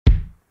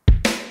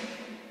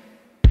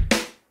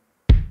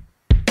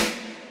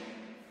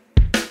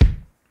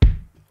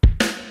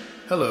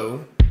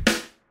Hello.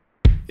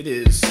 It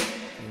is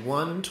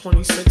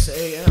 1:26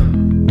 a.m.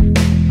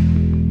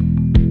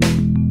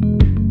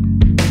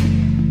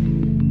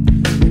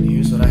 And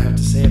here's what I have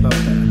to say about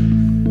that.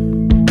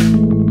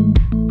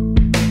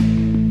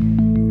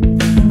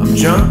 I'm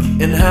drunk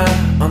and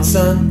high on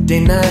Sunday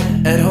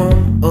night, at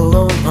home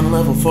alone on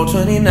level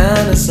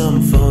 429 of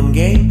some phone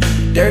game.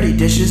 Dirty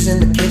dishes in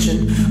the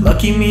kitchen.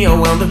 Lucky me, I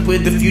wound up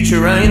with the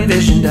future I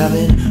envisioned. I've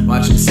been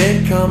watching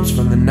sitcoms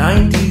from the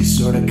 90s,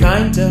 sorta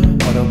kinda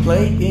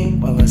autoplaying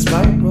while I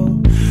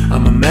spiral.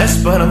 I'm a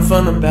mess, but I'm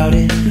fun about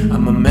it.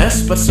 I'm a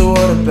mess, but so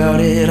what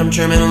about it? I'm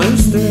trimming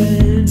loose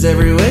threads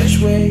every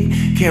which way,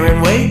 caring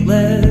way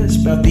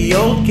less about the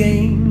old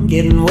game,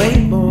 getting way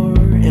more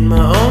in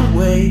my own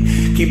way.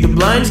 Keep the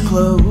blinds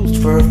closed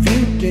for a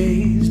few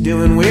days,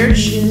 doing weird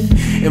shit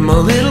in my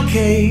little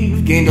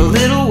cave. Gained a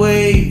little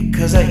weight,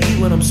 cause I eat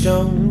when I'm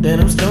stoned, and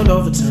I'm stoned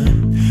all the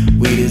time.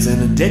 Weed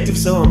isn't addictive,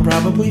 so I'm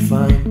probably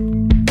fine.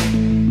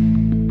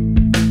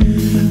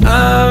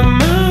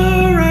 I'm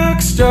a rock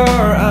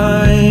star,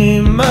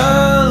 I'm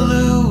a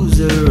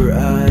loser,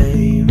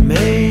 I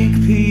make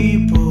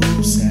people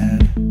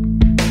sad.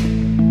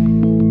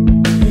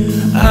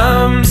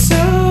 I'm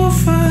so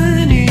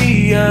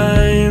funny,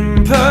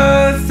 I'm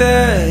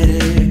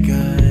pathetic,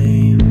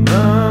 I'm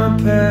a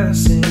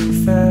passing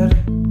fad.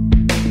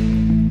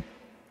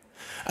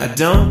 I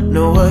don't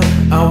know what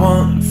I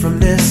want from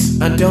this,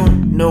 I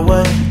don't know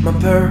what my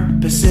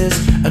purpose is.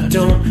 I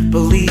don't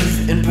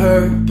believe in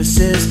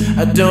purposes,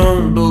 I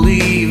don't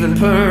believe in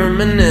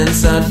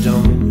permanence. I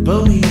don't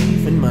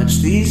believe in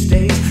much these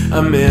days.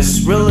 I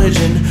miss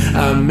religion,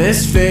 I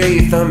miss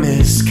faith, I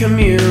miss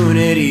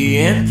community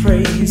and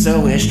praise. I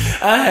wish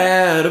I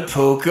had a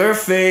poker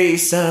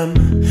face. I'm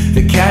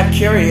the cat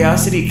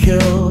curiosity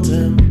killed,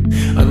 I'm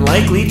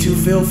unlikely to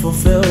feel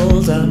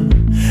fulfilled. I'm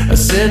a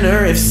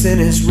sinner if sin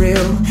is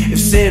real. If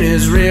sin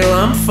is real,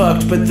 I'm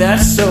fucked, but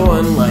that's so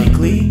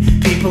unlikely.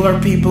 People are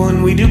people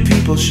and we do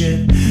people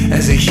shit.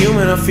 As a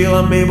human, I feel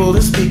I'm able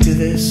to speak to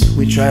this.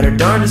 We tried our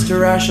darndest to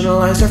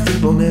rationalize our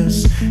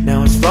feebleness.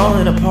 Now it's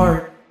falling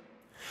apart.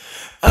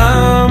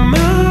 I'm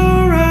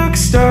a rock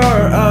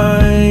star,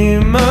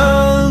 I'm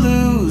a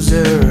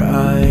loser,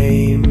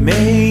 I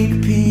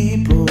make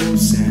people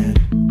sad.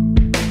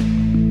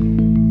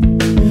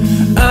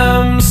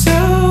 I'm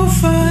so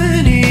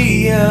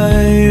funny,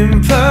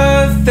 I'm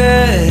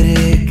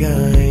pathetic,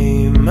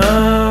 I'm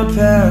a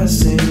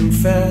passing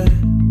fad.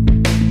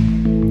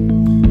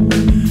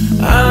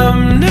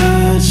 I'm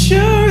not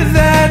sure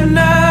that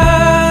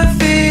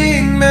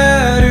nothing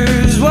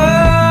matters.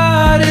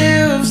 What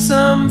if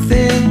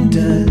something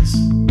does?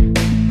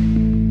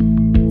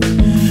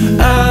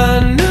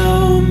 I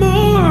know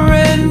more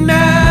and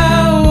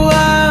now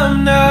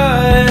I'm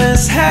not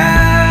as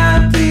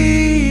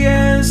happy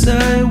as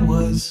I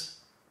was.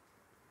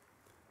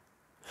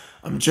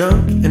 I'm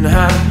drunk and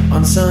high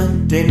on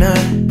Sunday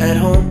night, at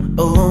home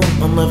alone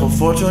on level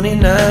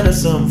 429 of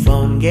some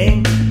phone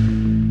game.